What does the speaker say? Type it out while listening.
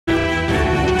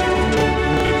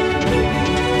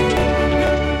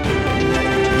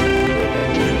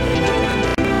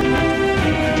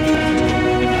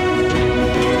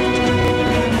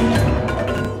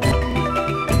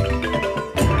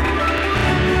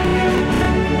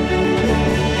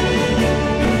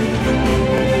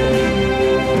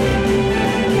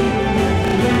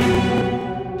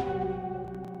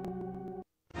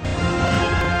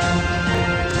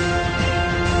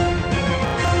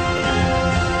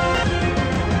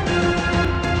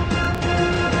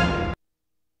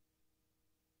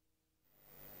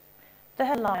The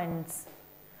headlines.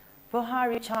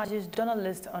 Buhari charges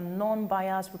journalists on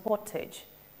non-biased reportage.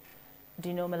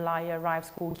 Dino Malaya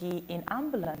arrives Kogi in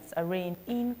ambulance, arraigned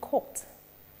in court.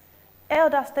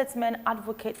 Elder statesmen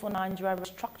advocate for Nigeria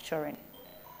restructuring.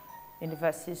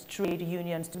 Universities, trade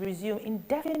unions to resume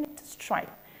indefinite strike.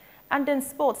 And in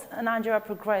sports, Nigeria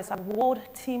progress at World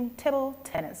Team Table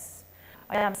Tennis.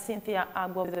 I am Cynthia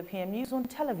Agbo with the PM News on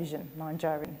Television,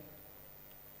 Nigerian.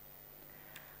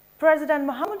 President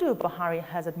Muhammadu Buhari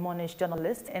has admonished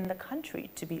journalists in the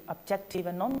country to be objective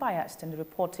and non-biased in the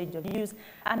reportage of news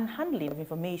and handling of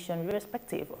information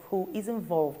irrespective of who is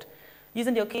involved.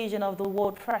 Using the occasion of the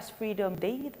World Press Freedom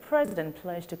Day, the president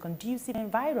pledged a conducive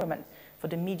environment for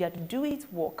the media to do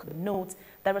its work, but notes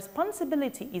that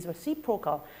responsibility is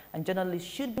reciprocal and journalists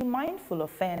should be mindful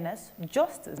of fairness,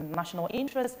 justice, and national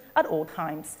interest at all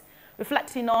times.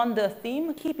 Reflecting on the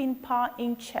theme, keeping power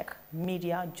in check,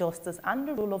 media, justice, and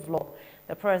the rule of law,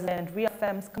 the president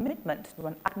reaffirms commitment to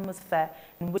an atmosphere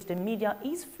in which the media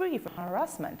is free from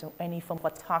harassment or any form of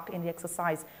attack in the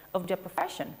exercise of their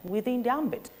profession within the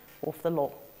ambit of the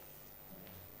law.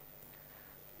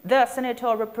 The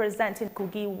senator representing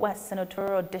Kogi West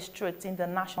Senatorial District in the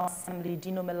National Assembly,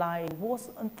 Dino Malaya, was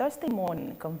on Thursday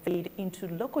morning conveyed into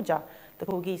Lokoja, the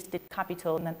Kogi state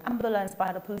capital, in an ambulance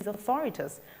by the police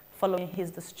authorities following his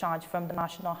discharge from the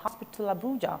National Hospital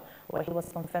Abuja, where he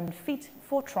was confirmed fit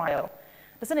for trial.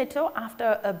 The senator,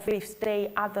 after a brief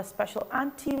stay at the Special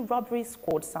Anti-Robbery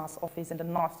Squad SARS office in the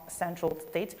North Central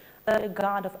State, a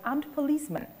guard of armed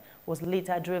policemen, was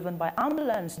later driven by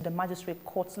ambulance to the Magistrate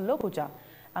Court's Lokoja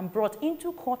and brought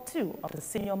into Court 2 of the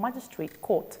Senior Magistrate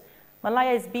Court.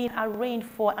 Malaya is being arraigned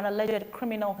for an alleged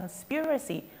criminal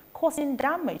conspiracy, causing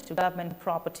damage to government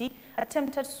property,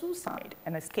 attempted suicide,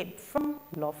 and escape from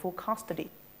lawful custody.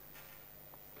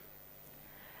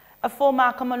 A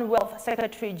former Commonwealth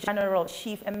Secretary General,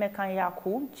 Chief Emeka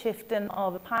Yaku, chieftain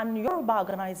of the Pan-Yoruba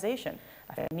Organization,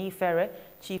 Afenifere,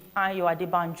 Chief Ayo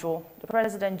Adebanjo, the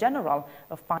President General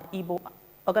of Pan-Igbo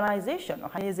Organization,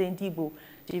 Ohanaeze Ndigbo,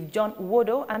 Chief John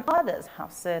Uwodo, and others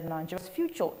have said Nigeria's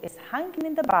future is hanging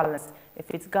in the balance if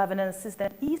its governance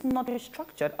system is not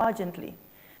restructured urgently.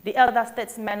 The elder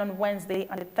statesman on Wednesday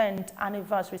at the 10th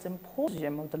anniversary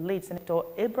symposium of the late Senator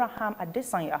Abraham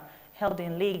Adesanya, held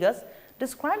in Lagos,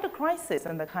 described the crisis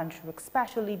in the country,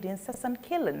 especially the incessant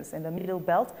killings in the Middle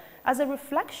Belt, as a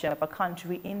reflection of a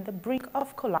country in the brink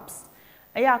of collapse.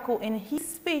 Ayako, in his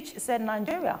speech, said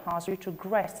Nigeria has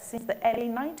retrogressed since the early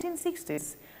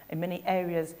 1960s in many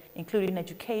areas, including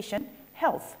education,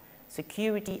 health,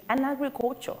 security, and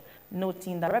agriculture,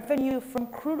 noting that revenue from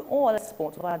crude oil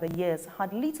exports over the years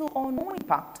had little or no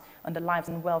impact on the lives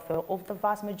and welfare of the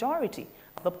vast majority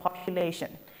of the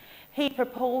population. He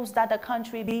proposed that the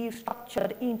country be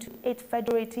structured into 8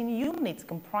 federating units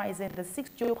comprising the 6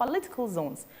 geopolitical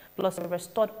zones, plus a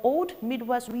restored old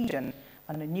Midwest region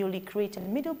and a newly created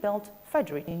Middle Belt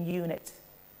federating unit.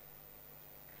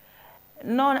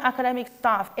 Non-academic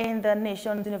staff in the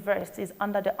nation's universities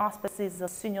under the auspices of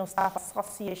Senior Staff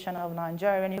Association of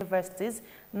Nigerian Universities,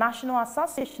 National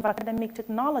Association of Academic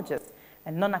Technologists,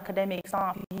 and Non-Academic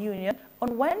Staff Union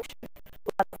on Wednesday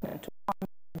to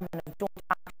joint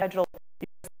federal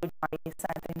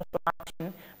Center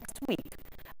action next week.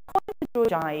 According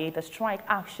to Rojaye, the strike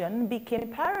action became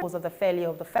parallels of the failure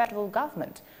of the federal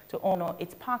government to honor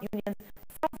its park unions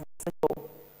 5 months ago.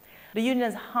 The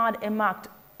unions had emerged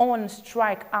on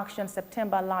strike action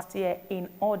September last year in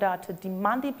order to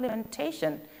demand the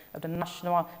implementation of the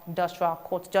National Industrial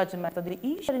Court judgment of the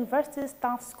issue of university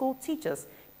staff, school teachers,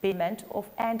 payment of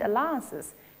earned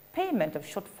allowances, payment of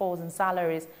shortfalls in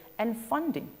salaries, and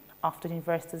funding after the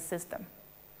university system.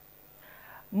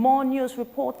 More news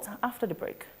reports after the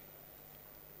break.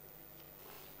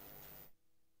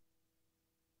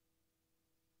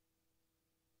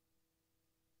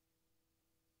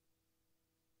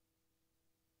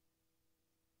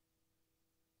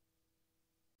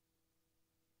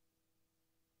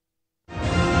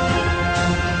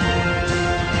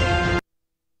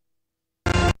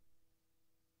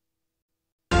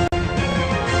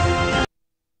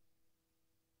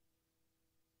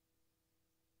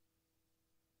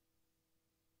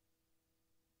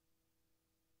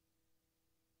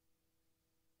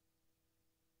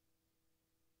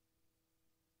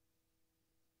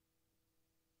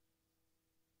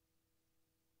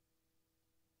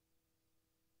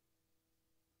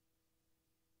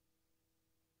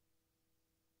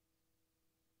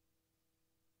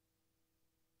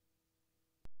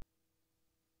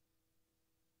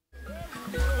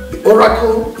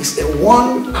 Oracle is a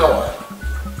 1-hour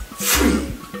free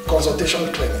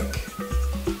consultation clinic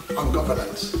on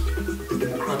governance, the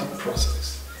democratic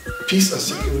process, peace and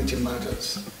security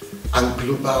matters, and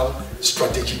global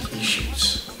strategic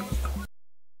issues.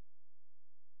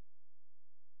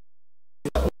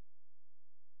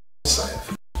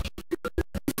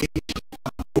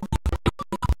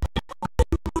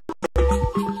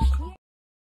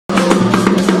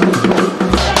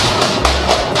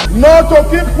 Not to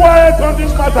keep quiet on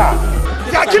this matter.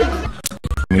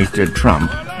 Mr. Trump,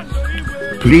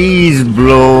 please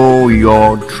blow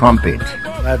your trumpet.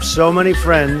 I have so many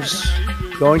friends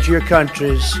going to your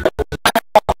countries.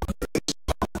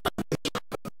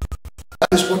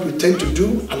 That is what we tend to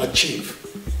do and achieve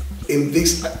in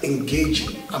this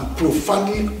engaging and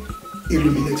profoundly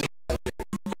illuminating.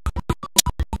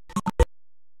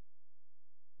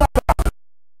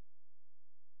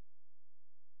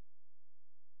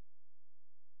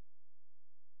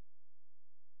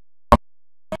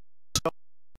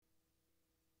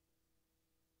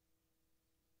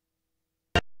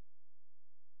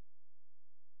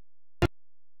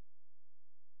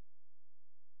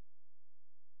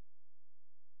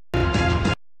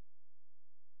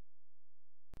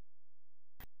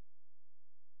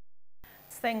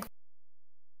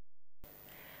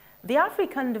 The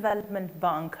African Development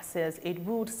Bank says it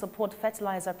would support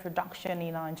fertilizer production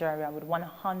in Nigeria with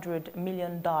 $100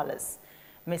 million.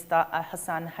 Mr.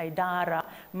 Hassan Haidara,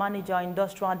 Manager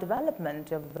Industrial Development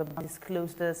of the bank,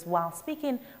 disclosed this while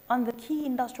speaking on the key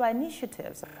industrial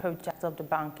initiatives project of the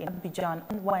bank in Abidjan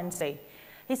on Wednesday.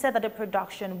 He said that the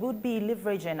production would be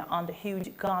leveraging on the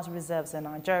huge gas reserves in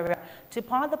Nigeria to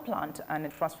power the plant and the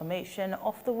transformation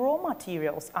of the raw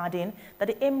materials, adding that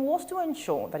the aim was to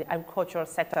ensure that the agricultural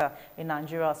sector in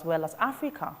Nigeria as well as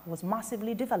Africa was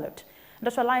massively developed.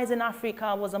 Industrializing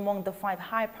Africa was among the 5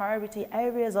 high priority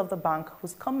areas of the bank,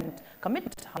 whose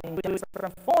commitment having reduced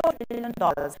from $4 billion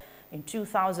in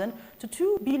 2000 to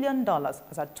 $2 billion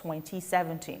as at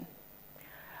 2017.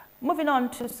 Moving on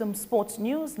to some sports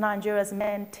news, Nigeria's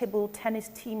men's table tennis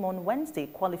team on Wednesday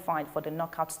qualified for the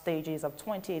knockout stages of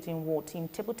 2018 World Team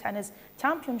Table Tennis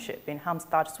Championship in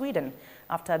Halmstad, Sweden,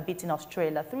 after beating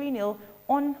Australia 3-0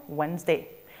 on Wednesday.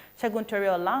 Segun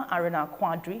Toriola, Arena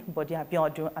Quadri, Bodi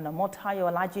Abiodun and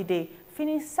Omotayo Olajide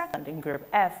finished second in Group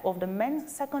F of the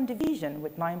men's second division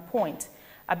with 9 points.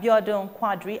 Abiodun,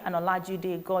 Quadri and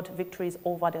Olajide got victories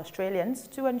over the Australians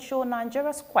to ensure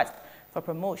Nigeria's quest for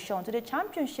promotion to the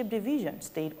championship division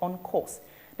stayed on course.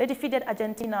 They defeated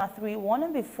Argentina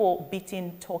 3-1 before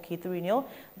beating Turkey 3-0.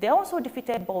 They also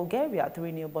defeated Bulgaria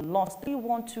 3-0 but lost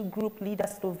 3-1 to group leader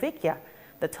Slovakia.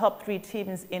 The top 3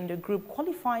 teams in the group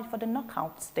qualified for the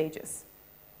knockout stages.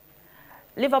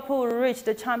 Liverpool reached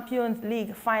the Champions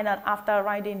League final after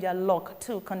riding their luck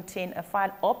to contain a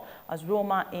 5-up as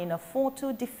Roma in a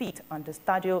 4-2 defeat on the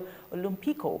Stadio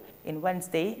Olimpico in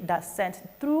Wednesday that sent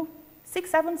through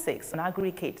 6-7-6 on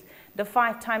aggregate. The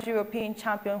 5-time European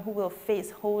champion, who will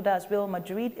face holders Real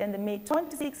Madrid in the May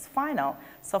 26th final,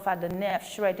 suffered the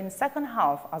nerve-shredding second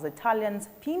half as Italians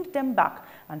pinned them back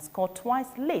and scored twice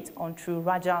late on through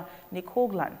Raja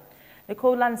Nikolan.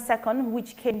 Nikolan's second,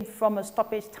 which came from a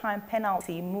stoppage time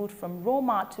penalty, moved from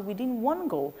Roma to within 1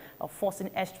 goal of forcing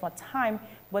extra time,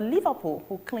 but Liverpool,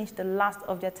 who clinched the last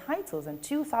of their titles in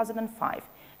 2005,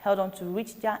 held on to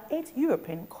reach their 8th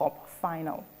European Cup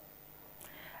final.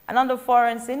 Another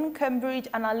foreign scene, Cambridge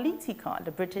Analytica,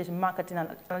 the British marketing and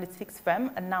analytics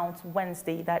firm, announced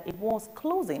Wednesday that it was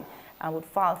closing and would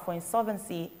file for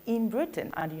insolvency in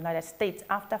Britain and the United States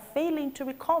after failing to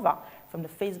recover from the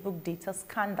Facebook data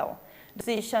scandal. The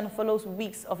decision follows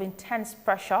weeks of intense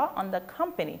pressure on the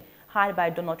company, hired by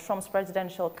Donald Trump's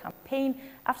presidential campaign,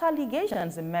 after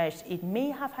allegations emerged it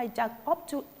may have hijacked up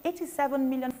to 87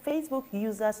 million Facebook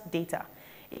users' data.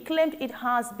 It claimed it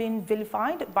has been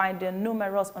vilified by the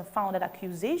numerous unfounded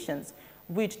accusations,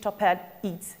 which toppled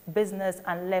its business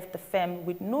and left the firm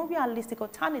with no realistic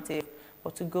alternative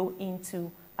but to go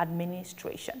into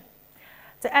administration.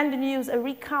 To end the news, a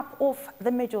recap of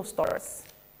the major stories.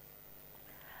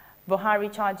 Buhari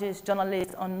charges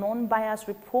journalists on non-biased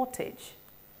reportage.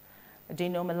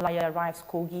 Dino Malaya arrives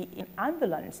Kogi in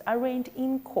ambulance, arraigned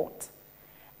in court.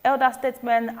 Elder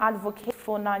statesmen advocate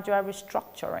for Nigeria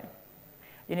restructuring.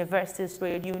 Universities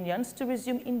trade unions to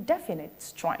resume indefinite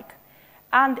strike.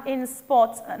 And in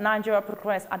sports, Nigeria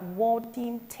progressed at World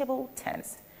Team Table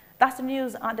Tennis. That's the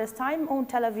news at this time on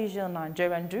television,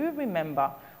 Nigeria. And do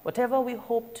remember, whatever we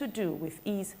hope to do with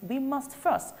ease, we must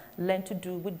first learn to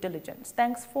do with diligence.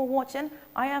 Thanks for watching.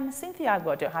 I am Cynthia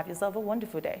Godo. Have yourself a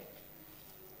wonderful day.